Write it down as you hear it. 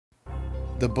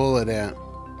The bullet ant.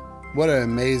 What an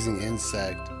amazing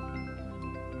insect.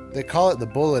 They call it the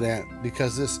bullet ant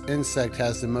because this insect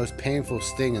has the most painful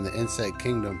sting in the insect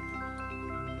kingdom,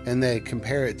 and they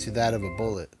compare it to that of a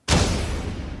bullet.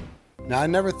 Now, I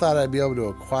never thought I'd be able to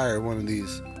acquire one of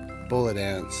these bullet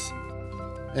ants.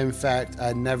 In fact,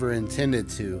 I never intended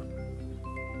to.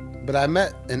 But I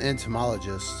met an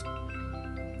entomologist.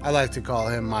 I like to call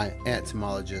him my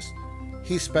entomologist.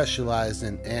 He specialized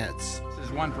in ants. This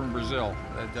is one from Brazil.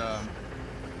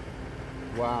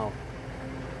 Wow.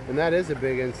 And that is a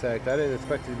big insect. I didn't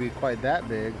expect it to be quite that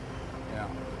big. Yeah.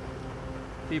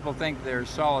 People think they're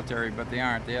solitary, but they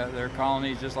aren't. They're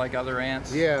colonies just like other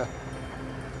ants. Yeah.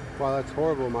 Wow, that's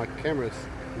horrible. My camera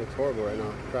looks horrible right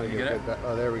now. I'm trying to get it back.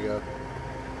 Oh, there we go.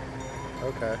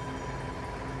 Okay.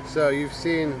 So you've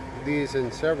seen these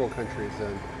in several countries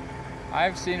then?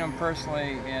 I've seen them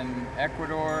personally in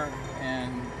Ecuador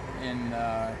and in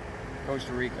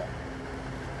Costa Rica.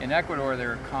 In Ecuador,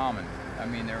 they're common. I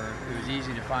mean, it was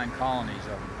easy to find colonies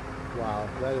of them. Wow,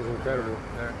 that is incredible.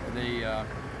 A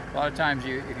lot of times,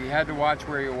 if you had to watch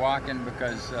where you're walking,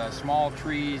 because small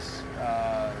trees,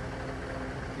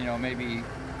 you know, maybe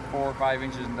 4 or 5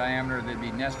 inches in diameter, they'd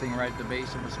be nesting right at the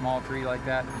base of a small tree like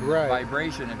that. And right.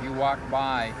 Vibration, if you walk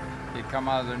by, they'd come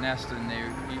out of their nest and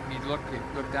you'd look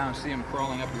down and see them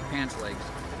crawling up your pants legs.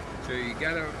 So you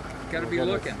gotta be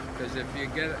looking, because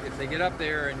if they get up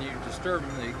there and you disturb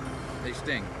them, they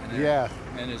sting. And yeah.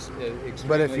 And it's extremely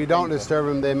But if you don't painful. disturb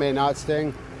them, they may not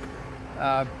sting?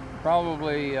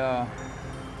 Probably. Yeah,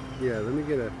 let me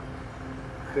get a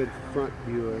good front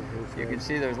view of this. You can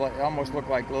see there's almost look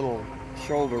like little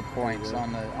shoulder points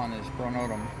on this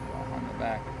pronotum on the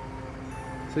back.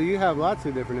 So you have lots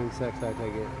of different insects, I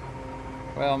take it.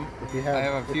 Well, I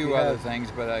have a few other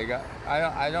things, but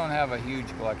I don't have a huge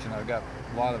collection. I've got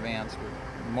a lot of ants,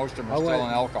 but most of them are still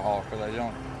in alcohol because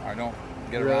I don't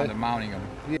get around to mounting them.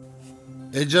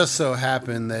 It just so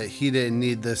happened that he didn't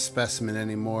need this specimen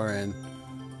anymore, and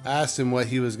I asked him what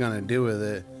he was going to do with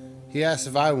it. He asked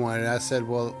if I wanted it. I said,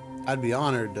 well, I'd be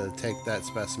honored to take that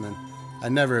specimen. I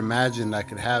never imagined I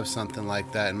could have something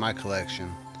like that in my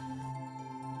collection.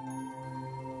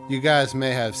 You guys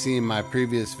may have seen my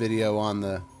previous video on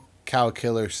the cow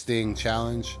killer sting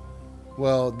challenge.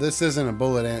 Well, this isn't a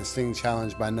bullet ant sting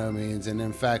challenge by no means, and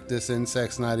in fact this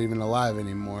insect's not even alive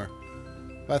anymore.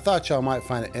 But I thought y'all might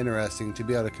find it interesting to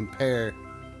be able to compare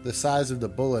the size of the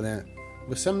bullet ant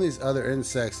with some of these other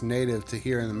insects native to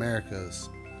here in the Americas.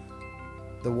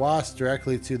 The wasp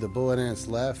directly to the bullet ant's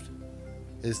left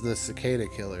is the cicada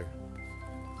killer.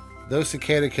 Those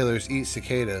cicada killers eat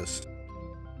cicadas.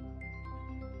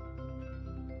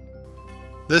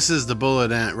 This is the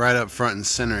bullet ant right up front and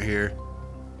center here.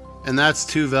 And that's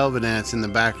 2 velvet ants in the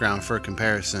background for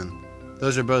comparison.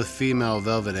 Those are both female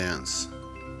velvet ants.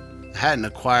 I hadn't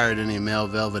acquired any male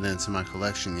velvet ants in my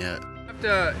collection yet.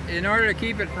 In order to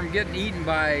keep it from getting eaten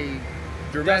by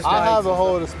domestic, I have a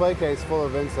whole display case full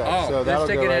of insects. Oh, so let's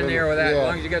stick it right in there with that. Yeah. As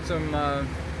long as you got some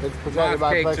it's protected moth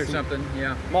by cakes or something.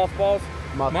 Yeah. Mothballs?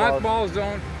 Mothballs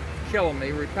don't kill them,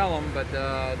 they repel them, but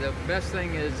the best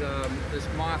thing is this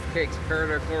moth cakes,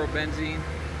 paradichlorobenzene.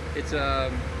 It's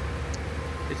a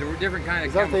different kind of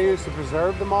Is that chemical. they use to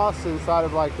preserve the moths inside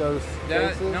of like those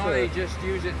cases? No, or? they just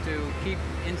use it to keep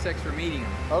insects from eating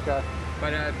them. Okay.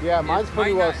 But yeah, mine's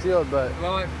pretty well sealed, but...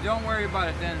 Well, don't worry about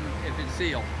it then if it's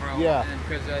sealed. Yeah.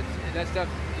 Because that stuff,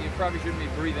 you probably shouldn't be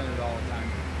breathing it all the time.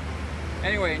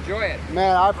 Anyway, enjoy it.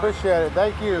 Man, I appreciate it.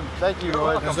 Thank you. Thank you,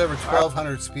 Lloyd. There's over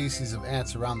 1,200 species of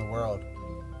ants around the world.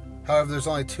 However, there's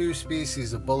only 2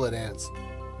 species of bullet ants,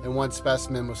 and 1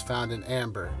 specimen was found in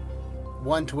amber,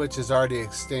 one to which is already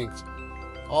extinct.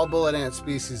 All bullet ant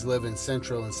species live in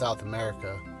Central and South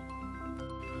America.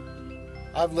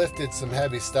 I've lifted some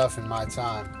heavy stuff in my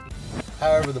time.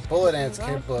 However, the bullet ant's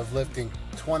capable of lifting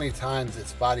 20 times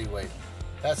its body weight.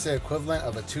 That's the equivalent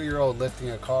of a 2-year-old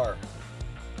lifting a car.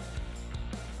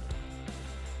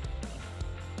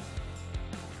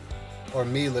 Or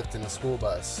me lifting a school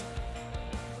bus.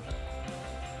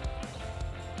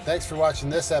 Thanks for watching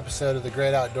this episode of The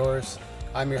Great Outdoors.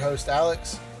 I'm your host,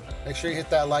 Alex. Make sure you hit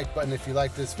that like button if you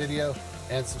like this video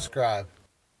and subscribe.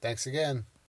 Thanks again.